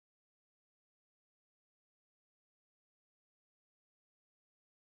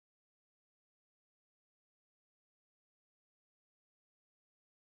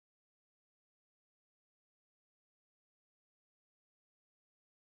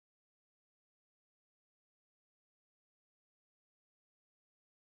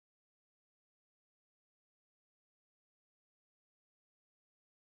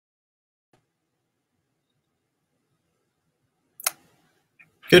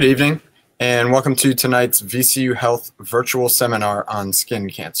Good evening, and welcome to tonight's VCU Health virtual seminar on skin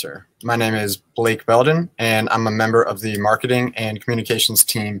cancer. My name is Blake Belden, and I'm a member of the marketing and communications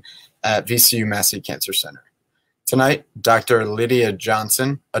team at VCU Massey Cancer Center. Tonight, Dr. Lydia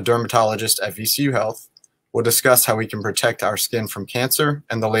Johnson, a dermatologist at VCU Health, will discuss how we can protect our skin from cancer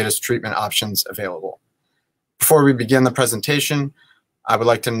and the latest treatment options available. Before we begin the presentation, I would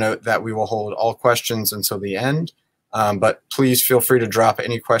like to note that we will hold all questions until the end. But please feel free to drop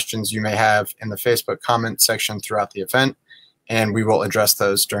any questions you may have in the Facebook comment section throughout the event, and we will address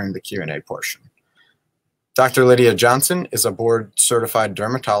those during the Q&A portion. Dr. Lydia Johnson is a board-certified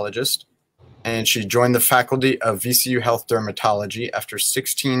dermatologist, and she joined the faculty of VCU Health Dermatology after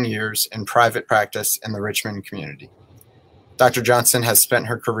 16 years in private practice in the Richmond community. Dr. Johnson has spent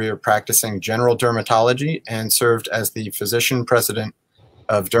her career practicing general dermatology and served as the physician president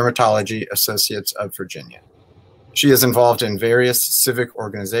of Dermatology Associates of Virginia. She is involved in various civic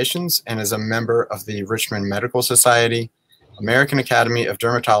organizations and is a member of the Richmond Medical Society, American Academy of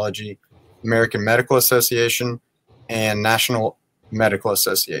Dermatology, American Medical Association, and National Medical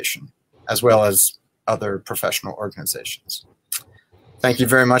Association, as well as other professional organizations. Thank you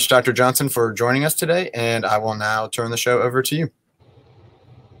very much, Dr. Johnson, for joining us today, and I will now turn the show over to you.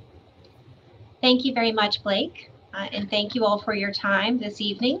 Thank you very much, Blake, and thank you all for your time this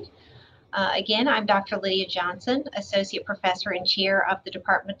evening. Again, I'm Dr. Lydia Johnson, Associate Professor and Chair of the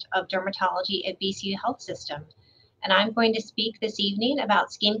Department of Dermatology at VCU Health System. And I'm going to speak this evening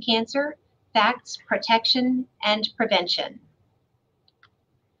about skin cancer, facts, protection, and prevention.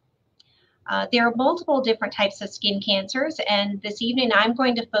 There are multiple different types of skin cancers, and this evening I'm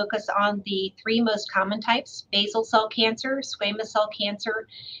going to focus on the three most common types: basal cell cancer, squamous cell cancer,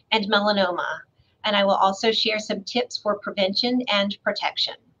 and melanoma. And I will also share some tips for prevention and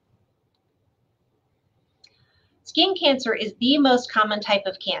protection. Skin cancer is the most common type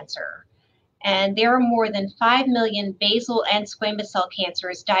of cancer, and there are more than 5 million basal and squamous cell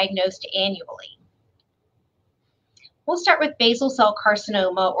cancers diagnosed annually. We'll start with basal cell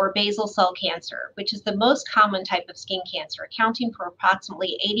carcinoma or basal cell cancer, which is the most common type of skin cancer, accounting for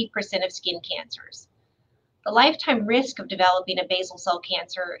approximately 80% of skin cancers. The lifetime risk of developing a basal cell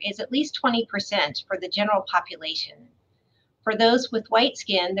cancer is at least 20% for the general population. For those with white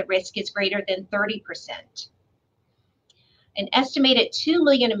skin, the risk is greater than 30%. An estimated 2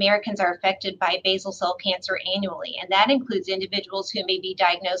 million Americans are affected by basal cell cancer annually, and that includes individuals who may be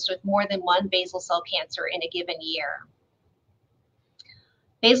diagnosed with more than one basal cell cancer in a given year.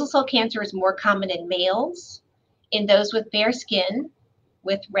 Basal cell cancer is more common in males, in those with fair skin,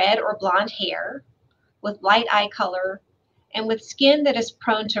 with red or blonde hair, with light eye color, and with skin that is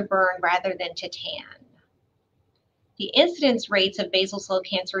prone to burn rather than to tan. The incidence rates of basal cell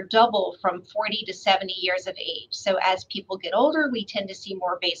cancer double from 40 to 70 years of age. So as people get older, we tend to see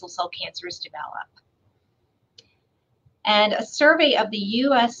more basal cell cancers develop. And a survey of the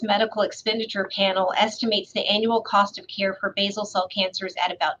U.S. Medical Expenditure Panel estimates the annual cost of care for basal cell cancers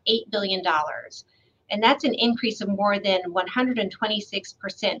at about $8 billion. And that's an increase of more than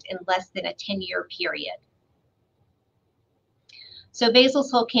 126% in less than a 10-year period. So basal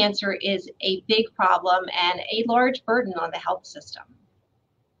cell cancer is a big problem and a large burden on the health system.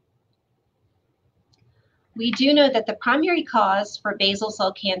 We do know that the primary cause for basal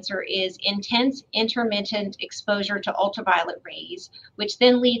cell cancer is intense intermittent exposure to ultraviolet rays, which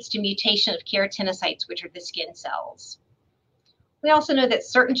then leads to mutation of keratinocytes, which are the skin cells. We also know that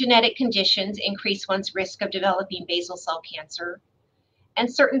certain genetic conditions increase one's risk of developing basal cell cancer,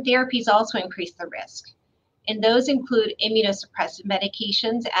 and certain therapies also increase the risk. And those include immunosuppressive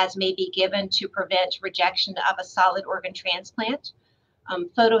medications, as may be given to prevent rejection of a solid organ transplant,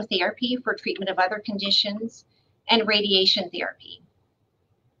 phototherapy for treatment of other conditions, and radiation therapy.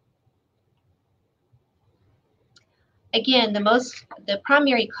 Again, the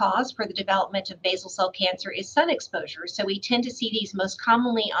primary cause for the development of basal cell cancer is sun exposure, so we tend to see these most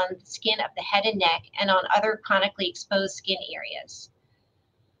commonly on the skin of the head and neck and on other chronically exposed skin areas.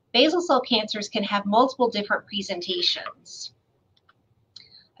 Basal cell cancers can have multiple different presentations.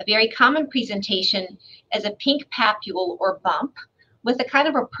 A very common presentation is a pink papule or bump with a kind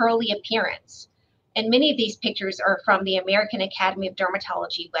of a pearly appearance. And many of these pictures are from the American Academy of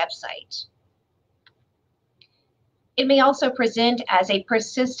Dermatology website. It may also present as a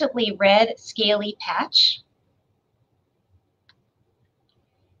persistently red, scaly patch.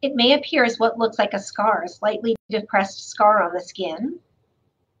 It may appear as what looks like a scar, a slightly depressed scar on the skin.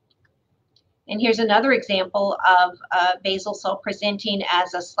 And here's another example of a basal cell presenting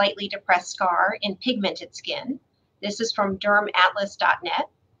as a slightly depressed scar in pigmented skin. This is from dermatologist.net.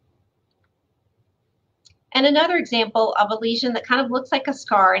 And another example of a lesion that kind of looks like a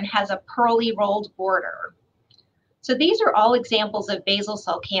scar and has a pearly rolled border. So these are all examples of basal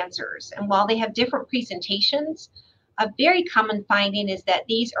cell cancers. And while they have different presentations, a very common finding is that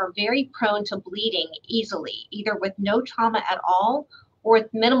these are very prone to bleeding easily, either with no trauma at all or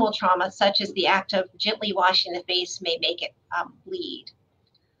with minimal trauma, such as the act of gently washing the face may make it bleed.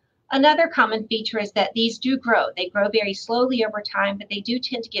 Another common feature is that these do grow. They grow very slowly over time, but they do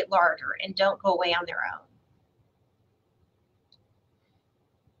tend to get larger and don't go away on their own.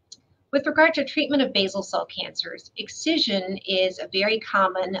 With regard to treatment of basal cell cancers, excision is a very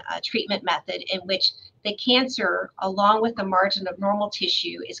common treatment method in which the cancer, along with the margin of normal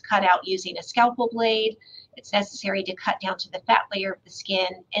tissue, is cut out using a scalpel blade. It's necessary to cut down to the fat layer of the skin,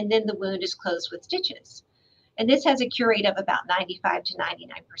 and then the wound is closed with stitches. And this has a cure rate of about 95 to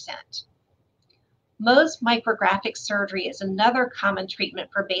 99%. Mohs micrographic surgery is another common treatment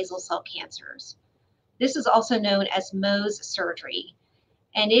for basal cell cancers. This is also known as Mohs surgery,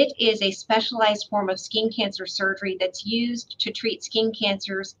 and it is a specialized form of skin cancer surgery that's used to treat skin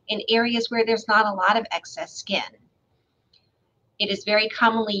cancers in areas where there's not a lot of excess skin. It is very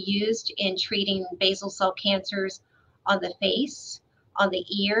commonly used in treating basal cell cancers on the face, on the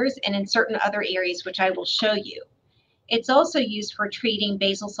ears, and in certain other areas, which I will show you. It's also used for treating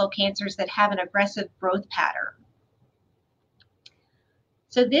basal cell cancers that have an aggressive growth pattern.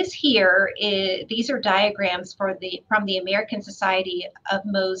 So these are diagrams from the American Society of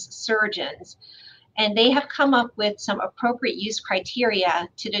Mohs Surgeons, and they have come up with some appropriate use criteria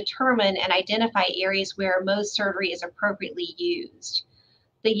to determine and identify areas where Mohs surgery is appropriately used.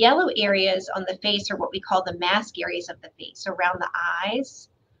 The yellow areas on the face are what we call the mask areas of the face, around the eyes,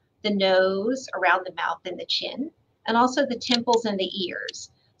 the nose, around the mouth and the chin, and also the temples and the ears.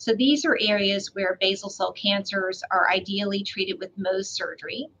 So these are areas where basal cell cancers are ideally treated with Mohs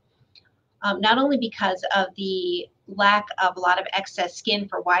surgery, not only because of the lack of a lot of excess skin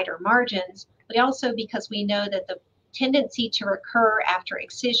for wider margins, but also because we know that the tendency to recur after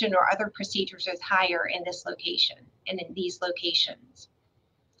excision or other procedures is higher in this location and in these locations.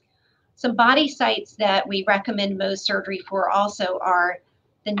 Some body sites that we recommend Mohs surgery for also are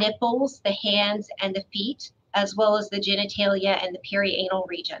the nipples, the hands, and the feet, as well as the genitalia and the perianal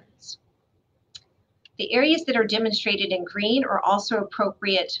regions. The areas that are demonstrated in green are also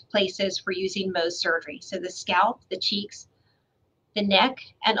appropriate places for using Mohs surgery. So the scalp, the cheeks, the neck,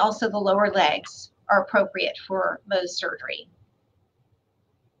 and also the lower legs are appropriate for Mohs surgery.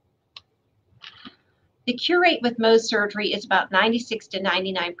 The cure rate with Mohs surgery is about 96 to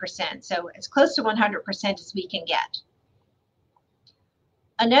 99%, so as close to 100% as we can get.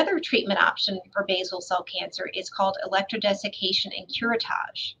 Another treatment option for basal cell cancer is called electrodesiccation and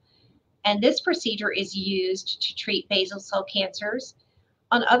curettage. And this procedure is used to treat basal cell cancers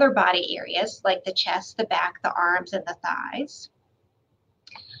on other body areas like the chest, the back, the arms, and the thighs.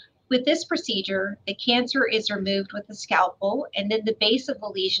 With this procedure, the cancer is removed with a scalpel, and then the base of the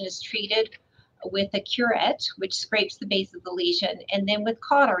lesion is treated with a curette, which scrapes the base of the lesion, and then with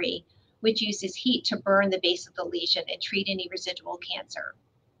cautery, which uses heat to burn the base of the lesion and treat any residual cancer.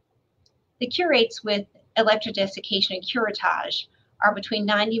 The cure rates with electrodesiccation and curettage are between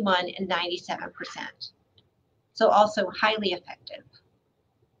 91 and 97%, so also highly effective.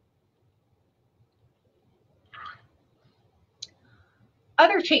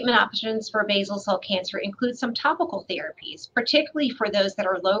 Other treatment options for basal cell cancer include some topical therapies, particularly for those that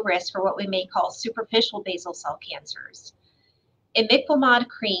are low risk for what we may call superficial basal cell cancers. Imiquimod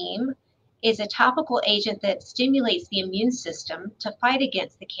cream is a topical agent that stimulates the immune system to fight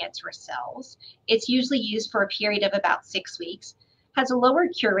against the cancerous cells. It's usually used for a period of about 6 weeks, has a lower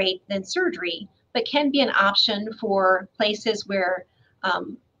cure rate than surgery, but can be an option for places where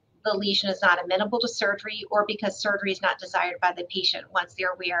the lesion is not amenable to surgery or because surgery is not desired by the patient once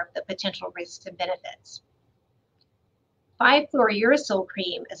they're aware of the potential risks and benefits. 5-fluorouracil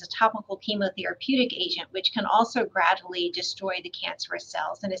cream is a topical chemotherapeutic agent which can also gradually destroy the cancerous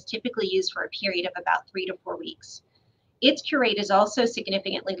cells and is typically used for a period of about 3 to 4 weeks. Its cure rate is also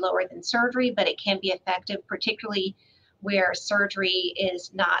significantly lower than surgery, but it can be effective, particularly where surgery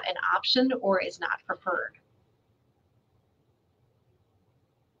is not an option or is not preferred.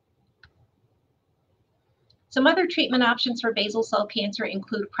 Some other treatment options for basal cell cancer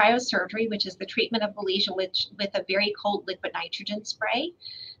include cryosurgery, which is the treatment of the lesion with a very cold liquid nitrogen spray.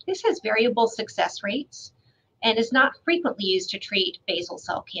 This has variable success rates and is not frequently used to treat basal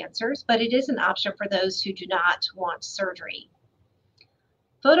cell cancers, but it is an option for those who do not want surgery.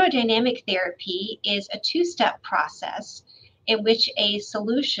 Photodynamic therapy is a two-step process in which a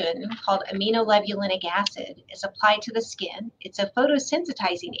solution called aminolevulinic acid is applied to the skin. It's a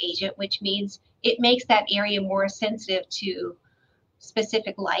photosensitizing agent, which means it makes that area more sensitive to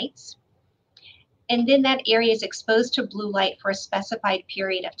specific lights. And then that area is exposed to blue light for a specified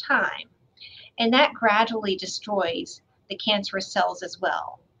period of time. And that gradually destroys the cancerous cells as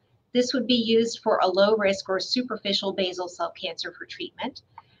well. This would be used for a low risk or superficial basal cell cancer for treatment.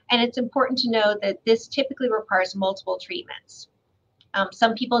 And it's important to know that this typically requires multiple treatments.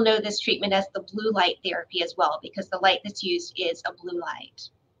 Some people know this treatment as the blue light therapy as well, because the light that's used is a blue light.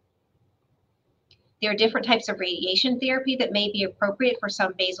 There are different types of radiation therapy that may be appropriate for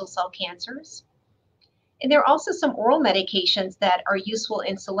some basal cell cancers. And there are also some oral medications that are useful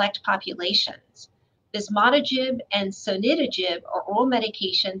in select populations. Bismuthogib and sonitigib are oral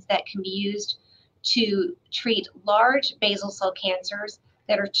medications that can be used to treat large basal cell cancers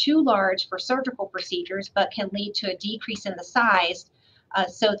that are too large for surgical procedures, but can lead to a decrease in the size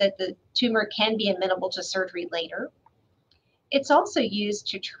so that the tumor can be amenable to surgery later. It's also used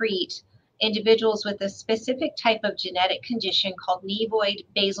to treat individuals with a specific type of genetic condition called nevoid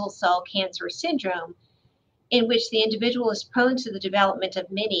basal cell cancer syndrome, in which the individual is prone to the development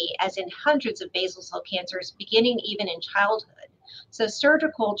of many, as in hundreds of basal cell cancers, beginning even in childhood. So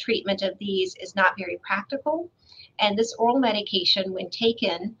surgical treatment of these is not very practical, and this oral medication, when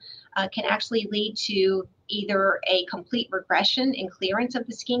taken, can actually lead to either a complete regression and clearance of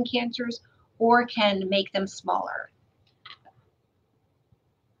the skin cancers, or can make them smaller.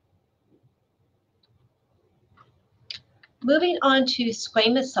 Moving on to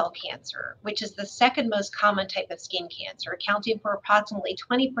squamous cell cancer, which is the second most common type of skin cancer, accounting for approximately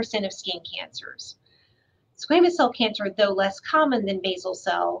 20% of skin cancers. Squamous cell cancer, though less common than basal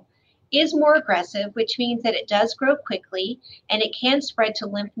cell, is more aggressive, which means that it does grow quickly and it can spread to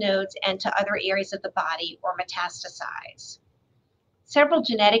lymph nodes and to other areas of the body or metastasize. Several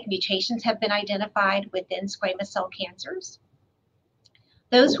genetic mutations have been identified within squamous cell cancers.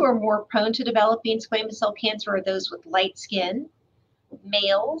 Those who are more prone to developing squamous cell cancer are those with light skin,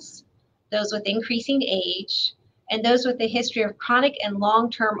 males, those with increasing age, and those with a history of chronic and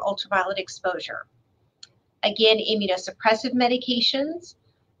long-term ultraviolet exposure. Again, immunosuppressive medications,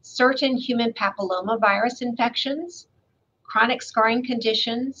 certain human papillomavirus infections, chronic scarring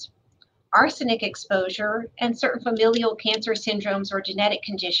conditions, arsenic exposure, and certain familial cancer syndromes or genetic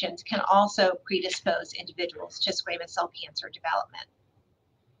conditions can also predispose individuals to squamous cell cancer development.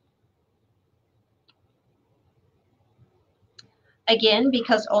 Again,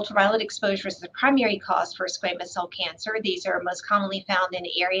 because ultraviolet exposure is the primary cause for squamous cell cancer, these are most commonly found in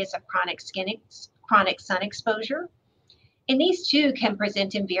areas of chronic sun exposure. And these too can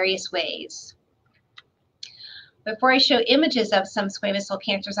present in various ways. Before I show images of some squamous cell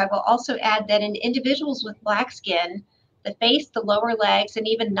cancers, I will also add that in individuals with black skin, the face, the lower legs, and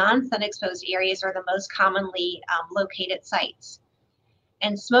even non-sun exposed areas are the most commonly located sites.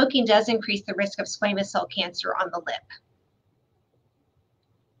 And smoking does increase the risk of squamous cell cancer on the lip.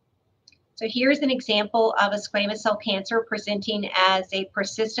 So here's an example of a squamous cell cancer presenting as a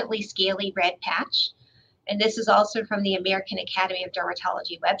persistently scaly red patch. And this is also from the American Academy of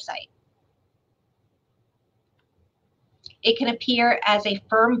Dermatology website. It can appear as a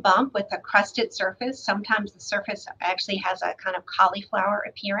firm bump with a crusted surface. Sometimes the surface actually has a kind of cauliflower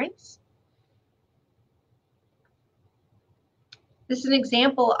appearance. This is an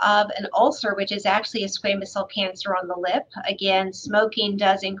example of an ulcer, which is actually a squamous cell cancer on the lip. Again, smoking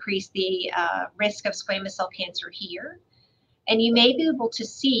does increase the risk of squamous cell cancer here. And you may be able to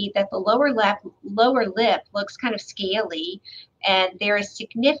see that the lower lip looks kind of scaly, and there is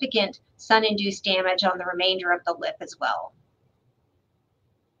significant sun-induced damage on the remainder of the lip as well.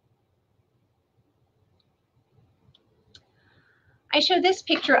 I show this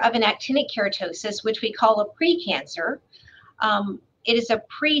picture of an actinic keratosis, which we call a precancer. It is a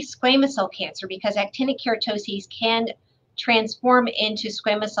pre-squamous cell cancer because actinic keratoses can transform into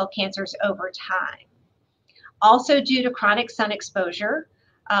squamous cell cancers over time. Also, due to chronic sun exposure,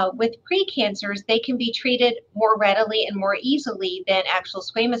 with precancers, they can be treated more readily and more easily than actual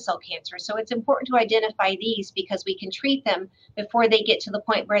squamous cell cancer. So it's important to identify these because we can treat them before they get to the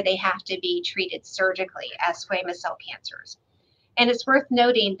point where they have to be treated surgically as squamous cell cancers. And it's worth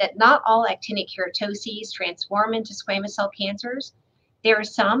noting that not all actinic keratoses transform into squamous cell cancers. There are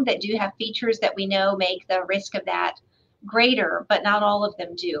some that do have features that we know make the risk of that greater, but not all of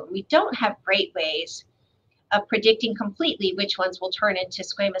them do. We don't have great ways of predicting completely which ones will turn into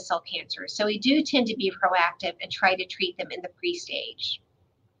squamous cell cancer. So we do tend to be proactive and try to treat them in the pre-stage.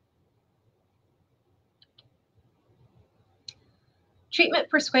 Treatment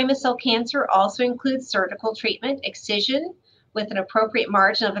for squamous cell cancer also includes surgical treatment. Excision with an appropriate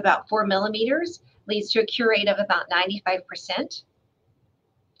margin of about 4 millimeters leads to a cure rate of about 95%.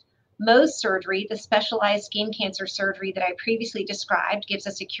 Mohs surgery, the specialized skin cancer surgery that I previously described, gives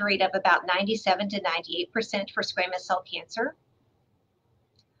us a cure rate of about 97 to 98% for squamous cell cancer.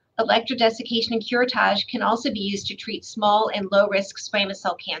 Electrodesiccation and curettage can also be used to treat small and low-risk squamous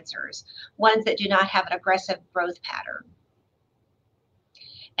cell cancers, ones that do not have an aggressive growth pattern.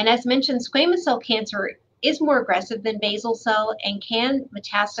 And as mentioned, squamous cell cancer is more aggressive than basal cell and can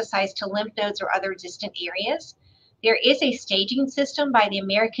metastasize to lymph nodes or other distant areas. There is a staging system by the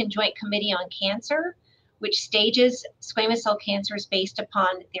American Joint Committee on Cancer, which stages squamous cell cancers based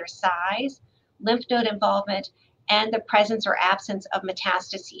upon their size, lymph node involvement, and the presence or absence of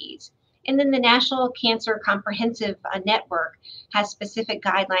metastases. And then the National Cancer Comprehensive Network has specific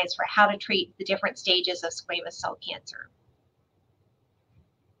guidelines for how to treat the different stages of squamous cell cancer.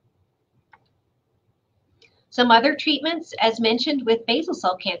 Some other treatments, as mentioned with basal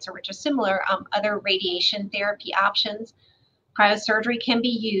cell cancer, which are similar, other radiation therapy options. Cryosurgery can be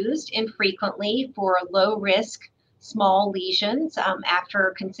used infrequently for low-risk small lesions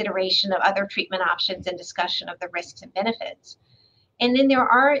after consideration of other treatment options and discussion of the risks and benefits. And then there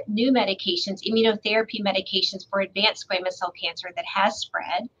are new medications, immunotherapy medications for advanced squamous cell cancer that has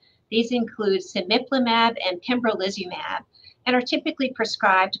spread. These include cemiplimab and pembrolizumab and are typically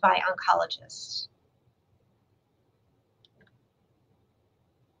prescribed by oncologists.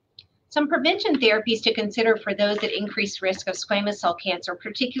 Some prevention therapies to consider for those at increased risk of squamous cell cancer,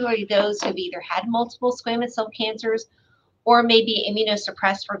 particularly those who've either had multiple squamous cell cancers or may be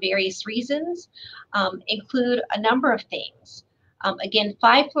immunosuppressed for various reasons, include a number of things. Again,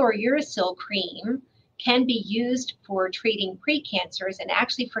 5-fluorouracil cream can be used for treating precancers and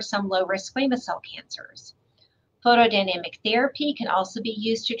actually for some low-risk squamous cell cancers. Photodynamic therapy can also be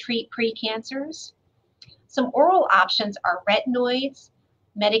used to treat precancers. Some oral options are retinoids,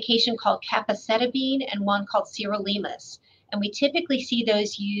 medication called capecitabine, and one called sirolimus. And we typically see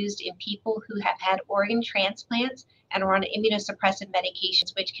those used in people who have had organ transplants and are on immunosuppressive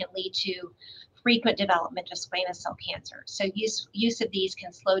medications, which can lead to frequent development of squamous cell cancer. So use of these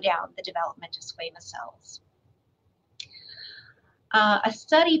can slow down the development of squamous cells. A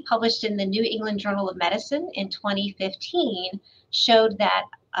study published in the New England Journal of Medicine in 2015 showed that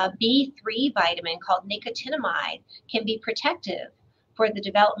a B3 vitamin called nicotinamide can be protective for the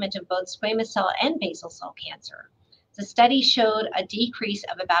development of both squamous cell and basal cell cancer. The study showed a decrease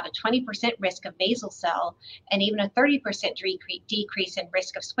of about a 20% risk of basal cell and even a 30% decrease in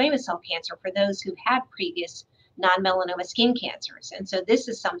risk of squamous cell cancer for those who had previous non-melanoma skin cancers. And so this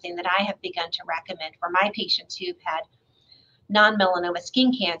is something that I have begun to recommend for my patients who've had non-melanoma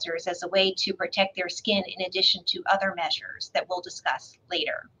skin cancers as a way to protect their skin in addition to other measures that we'll discuss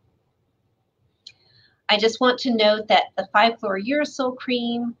later. I just want to note that the 5-fluorouracil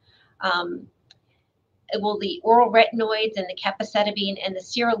cream, the oral retinoids and the capecitabine and the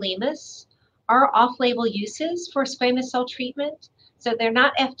sirolimus are off-label uses for squamous cell treatment. So they're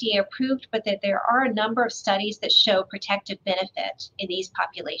not FDA approved, but that there are a number of studies that show protective benefit in these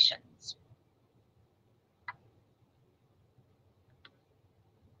populations.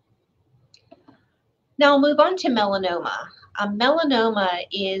 Now I'll move on to melanoma. Melanoma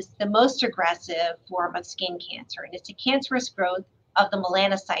is the most aggressive form of skin cancer, and it's a cancerous growth of the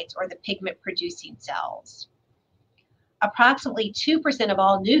melanocytes, or the pigment-producing cells. Approximately 2% of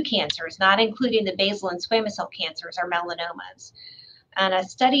all new cancers, not including the basal and squamous cell cancers, are melanomas. And a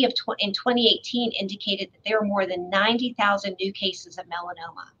study in 2018 indicated that there are more than 90,000 new cases of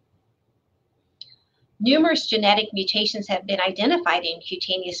melanoma. Numerous genetic mutations have been identified in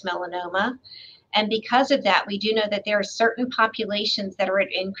cutaneous melanoma. And because of that, we do know that there are certain populations that are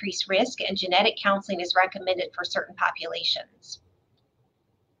at increased risk, and genetic counseling is recommended for certain populations.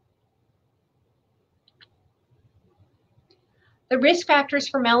 The risk factors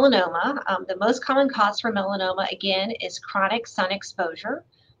for melanoma, the most common cause for melanoma, again, is chronic sun exposure.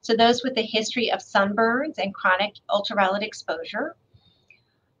 So those with a history of sunburns and chronic ultraviolet exposure.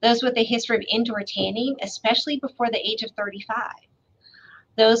 Those with a history of indoor tanning, especially before the age of 35.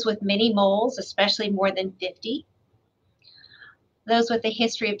 Those with many moles, especially more than 50. Those with a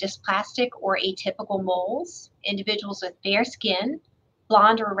history of dysplastic or atypical moles, individuals with fair skin,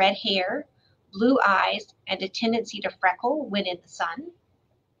 blonde or red hair, blue eyes, and a tendency to freckle when in the sun.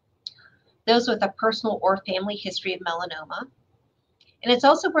 Those with a personal or family history of melanoma. And it's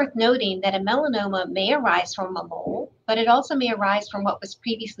also worth noting that a melanoma may arise from a mole, but it also may arise from what was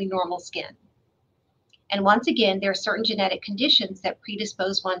previously normal skin. And once again, there are certain genetic conditions that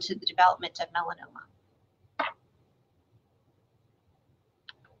predispose one to the development of melanoma.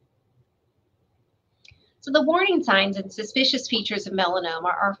 So the warning signs and suspicious features of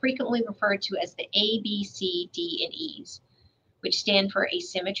melanoma are frequently referred to as the A, B, C, D, and E's. which stand for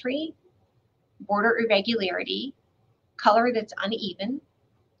asymmetry, border irregularity, color that's uneven,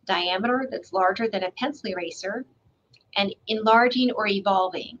 diameter that's larger than a pencil eraser, and enlarging or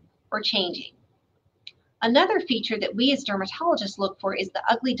evolving or changing. Another feature that we as dermatologists look for is the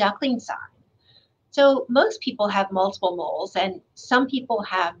ugly duckling sign. So most people have multiple moles, and some people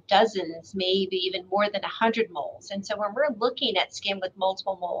have dozens, maybe even more than 100 moles. And so when we're looking at skin with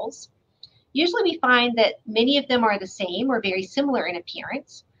multiple moles, usually we find that many of them are the same or very similar in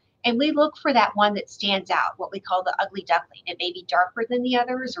appearance. And we look for that one that stands out, what we call the ugly duckling. It may be darker than the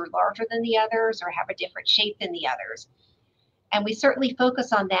others or larger than the others or have a different shape than the others. And we certainly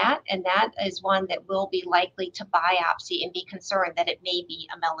focus on that, and that is one that will be likely to biopsy and be concerned that it may be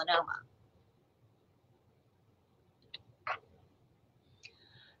a melanoma.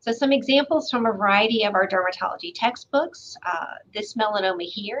 So some examples from a variety of our dermatology textbooks. This melanoma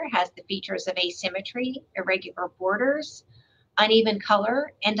here has the features of asymmetry, irregular borders, uneven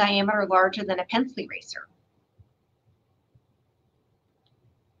color, and diameter larger than a pencil eraser.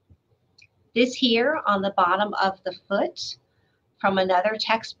 This here on the bottom of the foot from another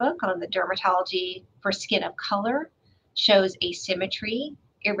textbook on the dermatology for skin of color shows asymmetry,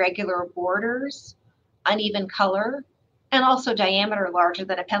 irregular borders, uneven color, and also diameter larger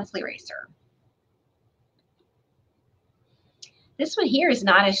than a pencil eraser. This one here is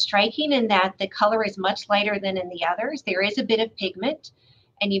not as striking in that the color is much lighter than in the others. There is a bit of pigment,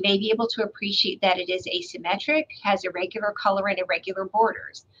 and you may be able to appreciate that it is asymmetric, has irregular color and irregular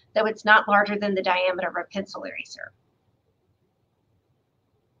borders, though it's not larger than the diameter of a pencil eraser.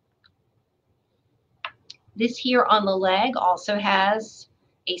 This here on the leg also has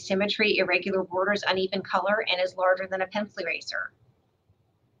asymmetry, irregular borders, uneven color, and is larger than a pencil eraser.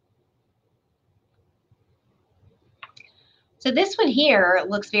 So this one here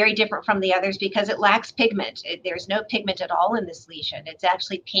looks very different from the others because it lacks pigment. There's no pigment at all in this lesion. It's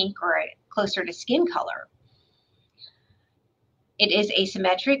actually pink or closer to skin color. It is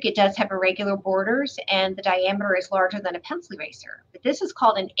asymmetric. It does have irregular borders, and the diameter is larger than a pencil eraser. But this is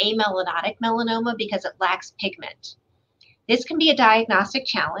called an amelanotic melanoma because it lacks pigment. This can be a diagnostic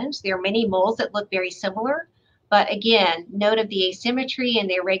challenge. There are many moles that look very similar, but again, note of the asymmetry and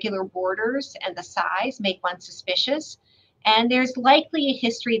the irregular borders and the size make one suspicious, and there's likely a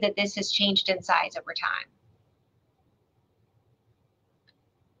history that this has changed in size over time.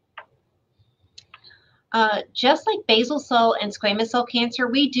 Just like basal cell and squamous cell cancer,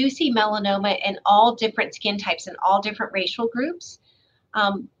 we do see melanoma in all different skin types and all different racial groups.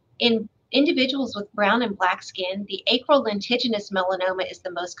 In individuals with brown and black skin, the acral lentiginous melanoma is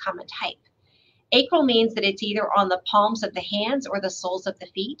the most common type. Acral means that it's either on the palms of the hands or the soles of the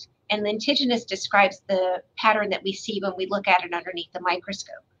feet, and lentiginous describes the pattern that we see when we look at it underneath the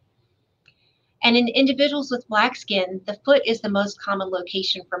microscope. And in individuals with black skin, the foot is the most common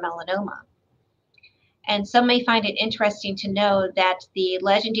location for melanoma. And some may find it interesting to know that the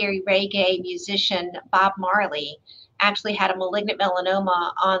legendary reggae musician Bob Marley actually had a malignant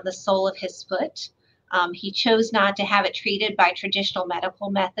melanoma on the sole of his foot. He chose not to have it treated by traditional medical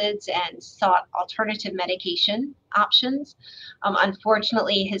methods and sought alternative medication options.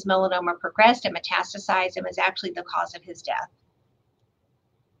 Unfortunately, his melanoma progressed and metastasized and was actually the cause of his death.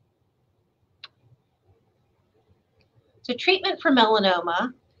 So treatment for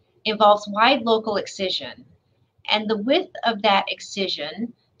melanoma involves wide local excision, and the width of that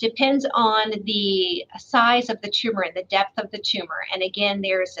excision depends on the size of the tumor and the depth of the tumor. And again,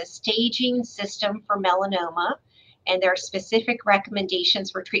 there's a staging system for melanoma, and there are specific recommendations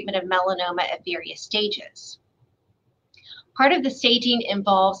for treatment of melanoma at various stages. Part of the staging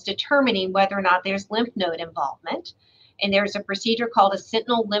involves determining whether or not there's lymph node involvement, and there's a procedure called a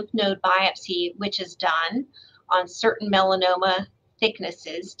sentinel lymph node biopsy, which is done on certain melanoma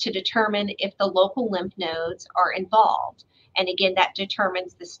thicknesses to determine if the local lymph nodes are involved. And again, that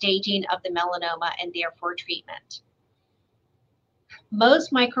determines the staging of the melanoma and therefore treatment.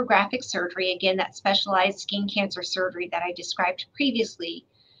 Most micrographic surgery, again, that specialized skin cancer surgery that I described previously,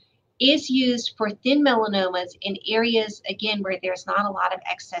 is used for thin melanomas in areas, again, where there's not a lot of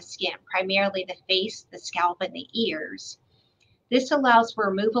excess skin, primarily the face, the scalp, and the ears. This allows for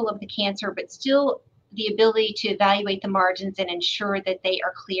removal of the cancer, but still the ability to evaluate the margins and ensure that they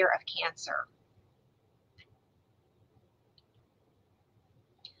are clear of cancer.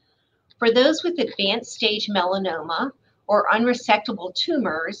 For those with advanced stage melanoma or unresectable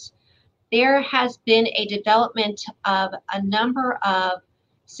tumors, there has been a development of a number of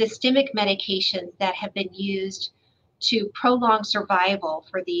systemic medications that have been used to prolong survival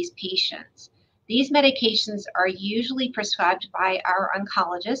for these patients. These medications are usually prescribed by our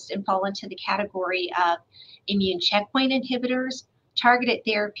oncologists and fall into the category of immune checkpoint inhibitors, targeted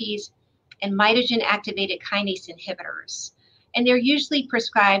therapies, and mitogen activated kinase inhibitors. And they're usually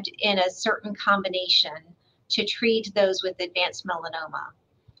prescribed in a certain combination to treat those with advanced melanoma.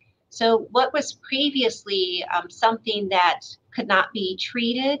 So what was previously something that could not be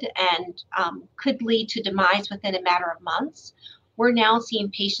treated and could lead to demise within a matter of months, we're now seeing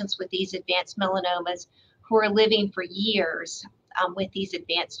patients with these advanced melanomas who are living for years with these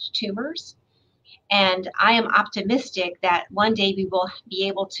advanced tumors. And I am optimistic that one day we will be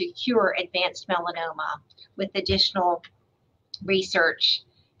able to cure advanced melanoma with additional research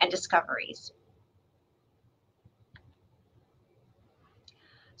and discoveries.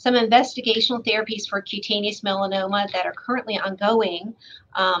 Some investigational therapies for cutaneous melanoma that are currently ongoing.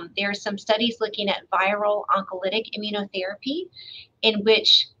 There are some studies looking at viral oncolytic immunotherapy, in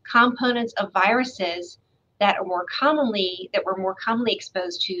which components of viruses that were more commonly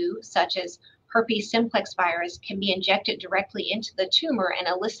exposed to, such as herpes simplex virus, can be injected directly into the tumor and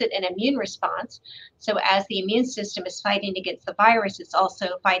elicit an immune response. So as the immune system is fighting against the virus, it's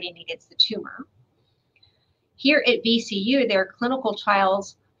also fighting against the tumor. Here at VCU, there are clinical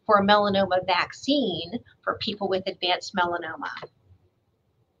trials for a melanoma vaccine for people with advanced melanoma.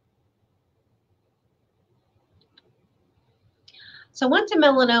 So once a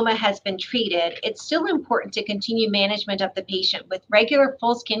melanoma has been treated, it's still important to continue management of the patient with regular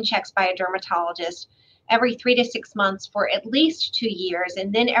full skin checks by a dermatologist every 3 to 6 months for at least 2 years,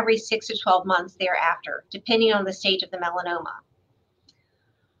 and then every 6 to 12 months thereafter, depending on the stage of the melanoma.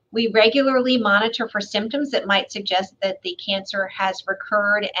 We regularly monitor for symptoms that might suggest that the cancer has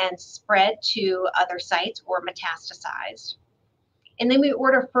recurred and spread to other sites or metastasized. And then we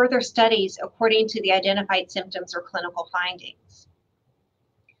order further studies according to the identified symptoms or clinical findings.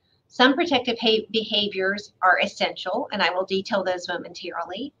 Some protective behaviors are essential, and I will detail those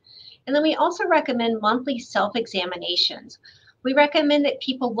momentarily. And then we also recommend monthly self-examinations. We recommend that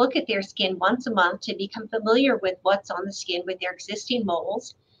people look at their skin once a month to become familiar with what's on the skin with their existing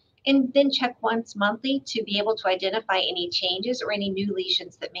moles, and then check once monthly to be able to identify any changes or any new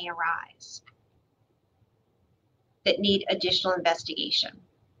lesions that may arise that need additional investigation.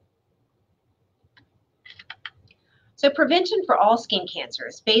 So prevention for all skin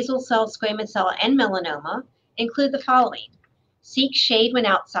cancers, basal cell, squamous cell, and melanoma include the following. Seek shade when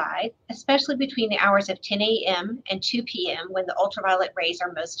outside, especially between the hours of 10 a.m. and 2 p.m. when the ultraviolet rays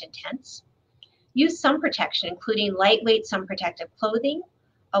are most intense. Use sun protection, including lightweight sun protective clothing,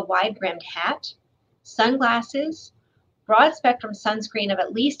 a wide-brimmed hat, sunglasses, broad-spectrum sunscreen of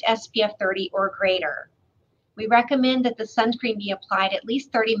at least SPF 30 or greater. We recommend that the sunscreen be applied at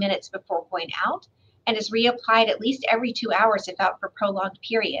least 30 minutes before going out and is reapplied at least every 2 hours if out for prolonged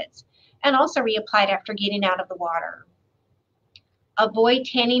periods, and also reapplied after getting out of the water. Avoid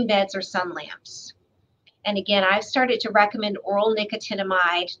tanning beds or sun lamps. And again, I've started to recommend oral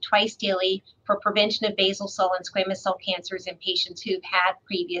nicotinamide twice daily for prevention of basal cell and squamous cell cancers in patients who've had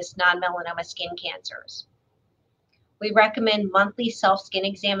previous non-melanoma skin cancers. We recommend monthly self-skin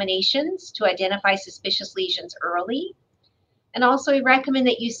examinations to identify suspicious lesions early. And also we recommend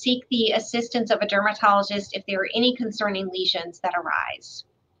that you seek the assistance of a dermatologist if there are any concerning lesions that arise.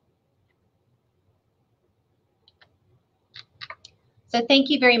 So thank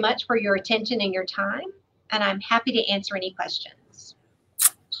you very much for your attention and your time, and I'm happy to answer any questions.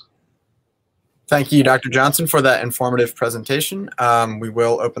 Thank you, Dr. Johnson, for that informative presentation. We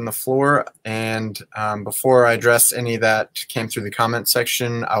will open the floor, and before I address any that came through the comment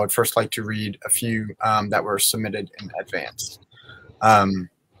section, I would first like to read a few that were submitted in advance.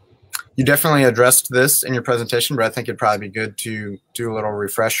 You definitely addressed this in your presentation, but I think it'd probably be good to do a little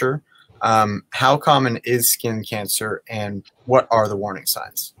refresher. How common is skin cancer, and what are the warning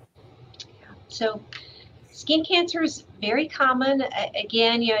signs? So skin cancer is very common.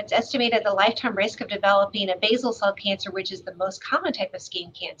 Again, it's estimated the lifetime risk of developing a basal cell cancer, which is the most common type of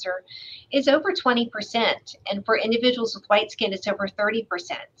skin cancer, is over 20%. And for individuals with white skin, it's over 30%.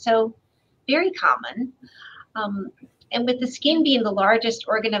 So very common. And with the skin being the largest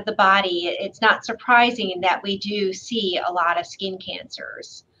organ of the body, it's not surprising that we do see a lot of skin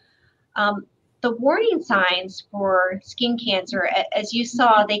cancers. The warning signs for skin cancer, as you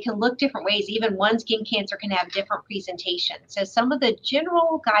saw, they can look different ways. Even one skin cancer can have different presentations. So some of the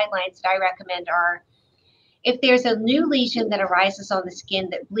general guidelines that I recommend are, if there's a new lesion that arises on the skin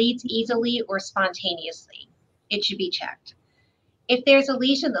that bleeds easily or spontaneously, it should be checked. If there's a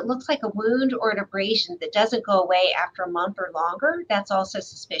lesion that looks like a wound or an abrasion that doesn't go away after a month or longer, that's also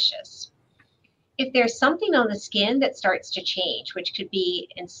suspicious. If there's something on the skin that starts to change, which could be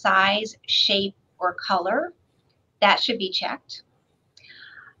in size, shape, or color, that should be checked.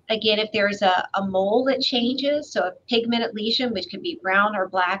 Again, if there's a mole that changes, so a pigmented lesion, which could be brown or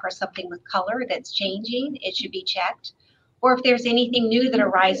black or something with color that's changing, it should be checked. Or if there's anything new that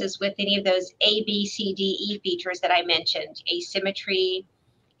arises with any of those A, B, C, D, E features that I mentioned, asymmetry,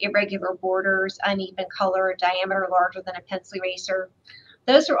 irregular borders, uneven color, diameter larger than a pencil eraser.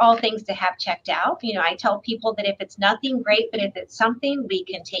 Those are all things to have checked out. You know, I tell people that if it's nothing, great, but if it's something, we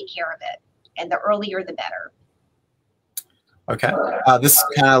can take care of it. And the earlier, the better. Okay. This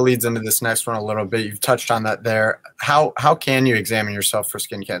kind of leads into this next one a little bit. You've touched on that there. How can you examine yourself for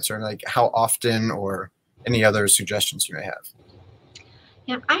skin cancer? Like how often, or any other suggestions you may have?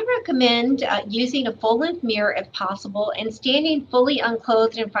 Yeah, I recommend using a full-length mirror if possible and standing fully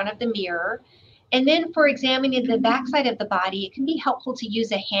unclothed in front of the mirror. And then for examining the backside of the body, it can be helpful to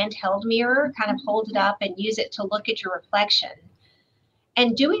use a handheld mirror, kind of hold it up and use it to look at your reflection.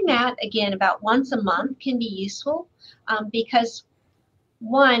 And doing that, again, about once a month can be useful because,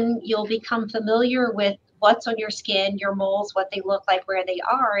 one, you'll become familiar with what's on your skin, your moles, what they look like, where they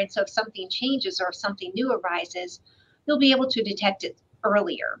are. And so if something changes or if something new arises, you'll be able to detect it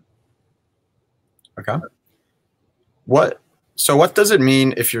earlier. Okay. So what does it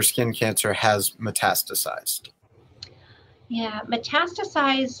mean if your skin cancer has metastasized? Yeah,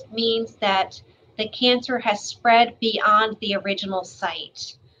 metastasize means that the cancer has spread beyond the original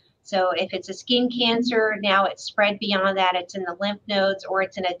site. So if it's a skin cancer, now it's spread beyond that. It's in the lymph nodes or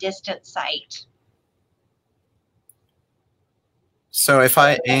it's in a distant site. So if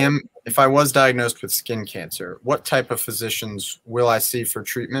I was diagnosed with skin cancer, what type of physicians will I see for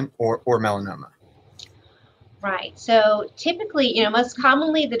treatment, or melanoma? Right. So typically, you know, most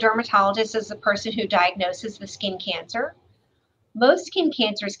commonly the dermatologist is the person who diagnoses the skin cancer. Most skin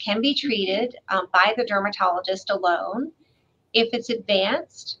cancers can be treated by the dermatologist alone. If it's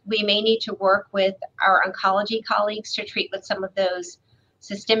advanced, we may need to work with our oncology colleagues to treat with some of those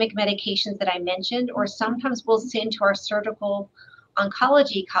systemic medications that I mentioned, or sometimes we'll send to our surgical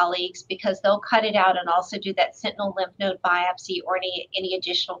oncology colleagues because they'll cut it out and also do that sentinel lymph node biopsy or any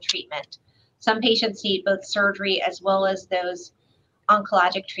additional treatment. Some patients need both surgery as well as those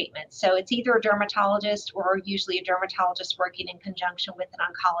oncologic treatments. So it's either a dermatologist or usually a dermatologist working in conjunction with an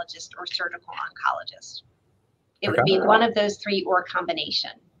oncologist or surgical oncologist. It would be one of those three or a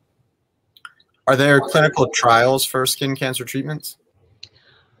combination. Are there clinical trials for skin cancer treatments?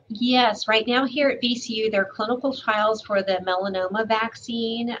 Yes, right now here at VCU, there are clinical trials for the melanoma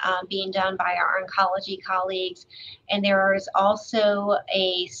vaccine being done by our oncology colleagues. And there is also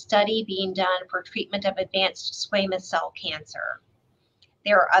a study being done for treatment of advanced squamous cell cancer.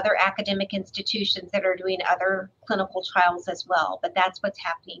 There are other academic institutions that are doing other clinical trials as well, but that's what's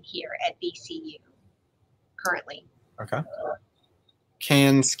happening here at VCU currently. Okay.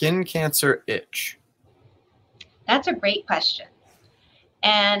 Can skin cancer itch? That's a great question.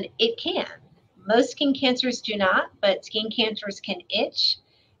 And it can. Most skin cancers do not, but skin cancers can itch,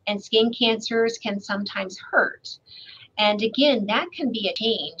 and skin cancers can sometimes hurt. And again, that can be a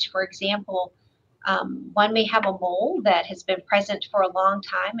change. For example, one may have a mole that has been present for a long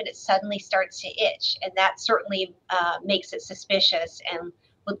time and it suddenly starts to itch, and that certainly makes it suspicious and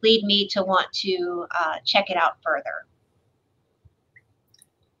would lead me to want to check it out further.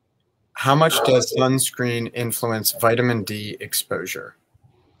 How much does sunscreen influence vitamin D exposure?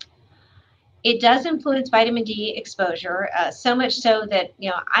 It does influence vitamin D exposure, so much so that, you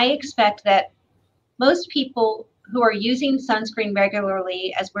know, I expect that most people who are using sunscreen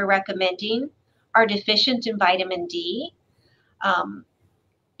regularly, as we're recommending, are deficient in vitamin D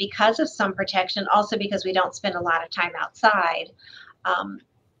because of sun protection, also because we don't spend a lot of time outside.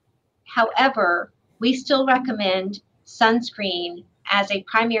 However, we still recommend sunscreen as a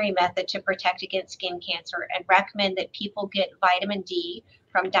primary method to protect against skin cancer and recommend that people get vitamin D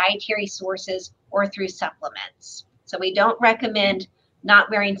from dietary sources or through supplements. So we don't recommend not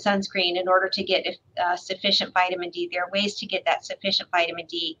wearing sunscreen in order to get sufficient vitamin D. There are ways to get that sufficient vitamin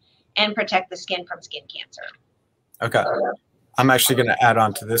D and protect the skin from skin cancer. Okay. I'm actually going to add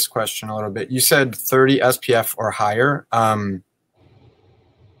on to this question a little bit. You said 30 SPF or higher. I've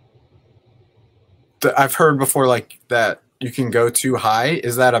heard before like that you can go too high.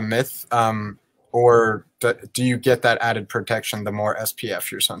 Is that a myth? Or do you get that added protection the more SPF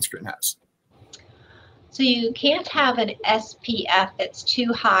your sunscreen has? So you can't have an SPF that's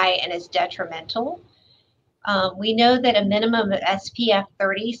too high and is detrimental. We know that a minimum of SPF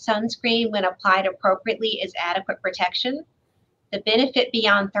 30 sunscreen, when applied appropriately, is adequate protection. The benefit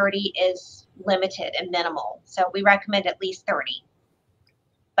beyond 30 is limited and minimal. So we recommend at least 30.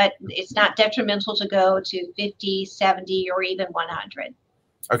 But it's not detrimental to go to 50, 70, or even 100.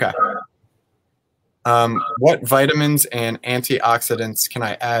 Okay. What vitamins and antioxidants can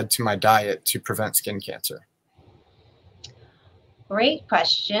I add to my diet to prevent skin cancer? Great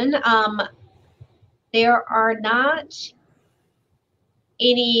question. There are not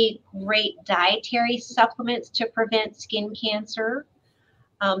any great dietary supplements to prevent skin cancer.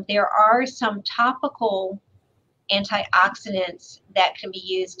 There are some topical antioxidants that can be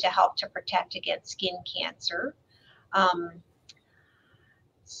used to help to protect against skin cancer.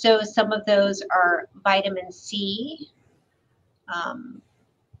 So some of those are vitamin C. Hyaluronic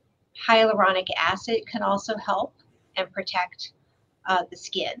acid can also help and protect the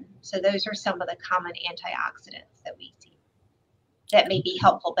skin. So those are some of the common antioxidants that we see that may be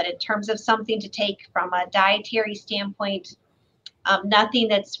helpful. But in terms of something to take from a dietary standpoint, nothing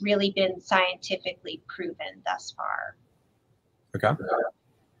that's really been scientifically proven thus far. Okay.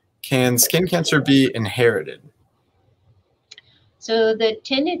 Can skin cancer be inherited? So the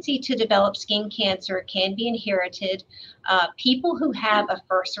tendency to develop skin cancer can be inherited. People who have a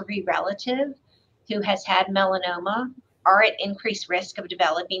first-degree relative who has had melanoma are at increased risk of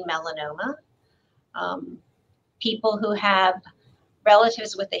developing melanoma. People who have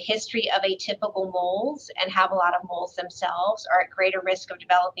relatives with a history of atypical moles and have a lot of moles themselves are at greater risk of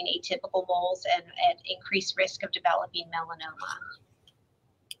developing atypical moles and at increased risk of developing melanoma.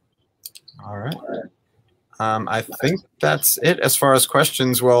 All right. I think that's it as far as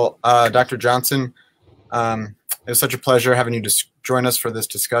questions. Well, Dr. Johnson, it was such a pleasure having you join us for this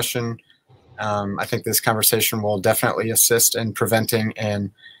discussion. I think this conversation will definitely assist in preventing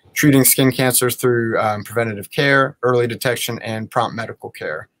and treating skin cancer through preventative care, early detection, and prompt medical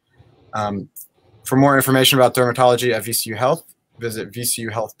care. For more information about dermatology at VCU Health, visit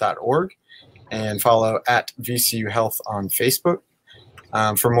vcuhealth.org and follow at VCU Health on Facebook.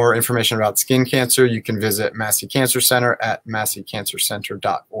 For more information about skin cancer, you can visit Massey Cancer Center at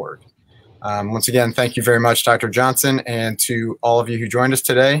masseycancercenter.org. Once again, thank you very much, Dr. Johnson, and to all of you who joined us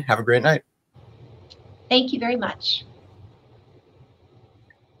today, have a great night. Thank you very much.